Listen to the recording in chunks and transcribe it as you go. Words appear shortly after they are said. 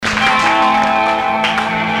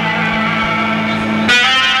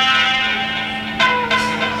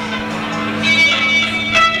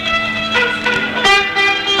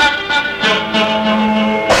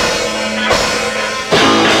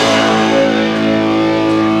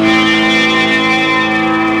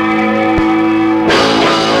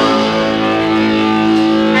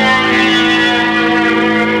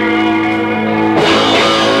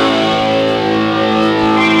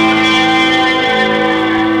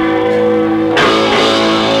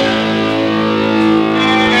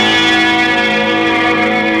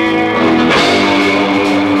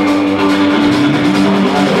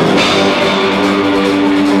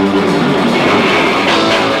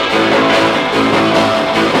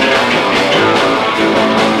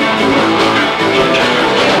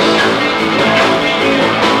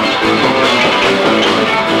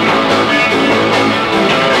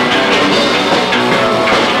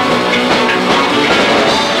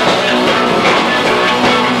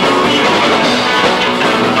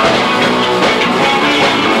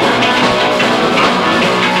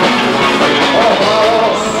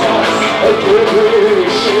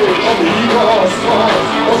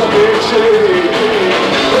közösség,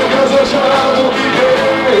 közösen állunk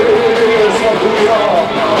igész, a újra,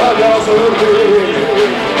 meg az örvény.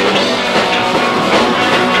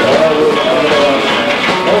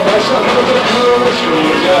 A mesekötött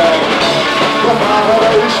különbségek, a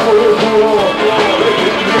mára is fordul, még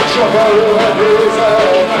mindig csak előre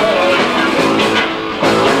nézek.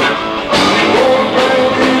 Mondd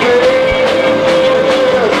meg idét,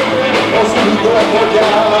 az minden, hogy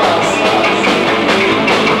állsz.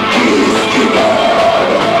 Kész kivel,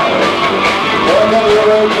 de nem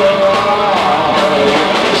örökben áll.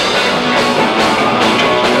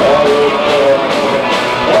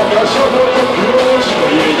 A mesekötött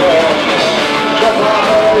különbségek, a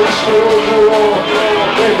mára is fordul,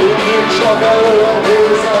 még mindig csak előre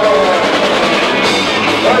nézek.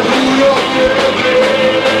 Egy újabb kérdés,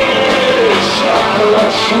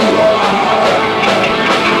 lassul már.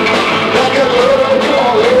 Neked örök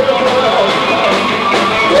a lélek,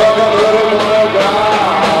 neked örök a megáll.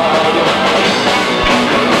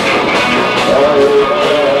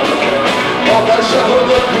 A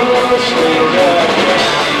mesekötött különbségek,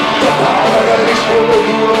 a mára is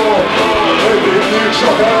fordul, még mindig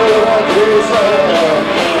csak előre nézek.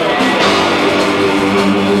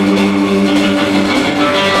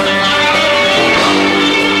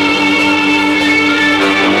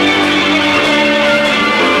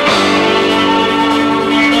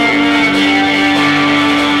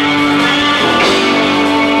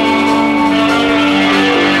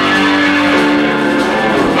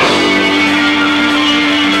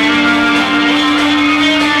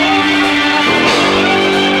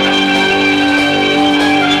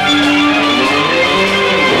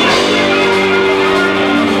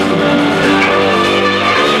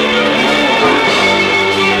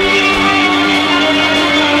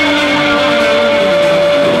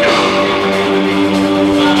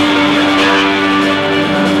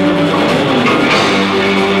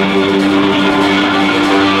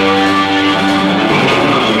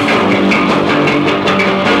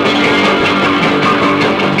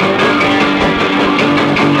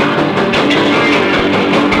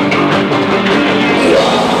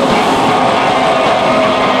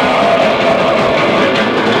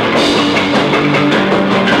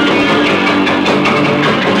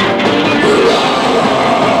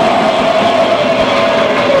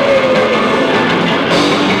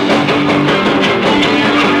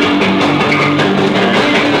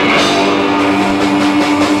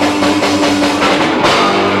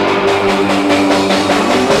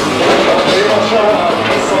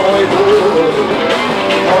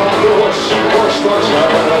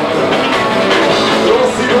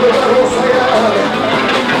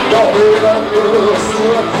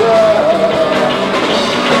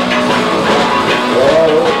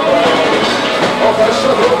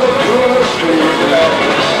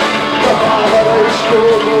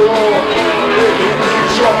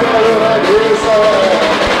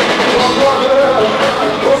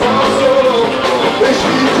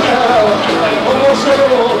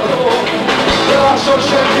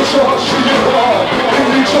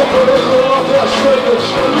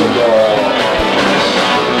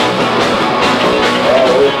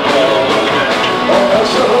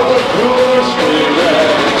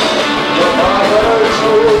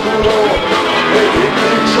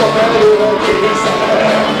 Csak előre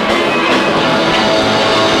készek.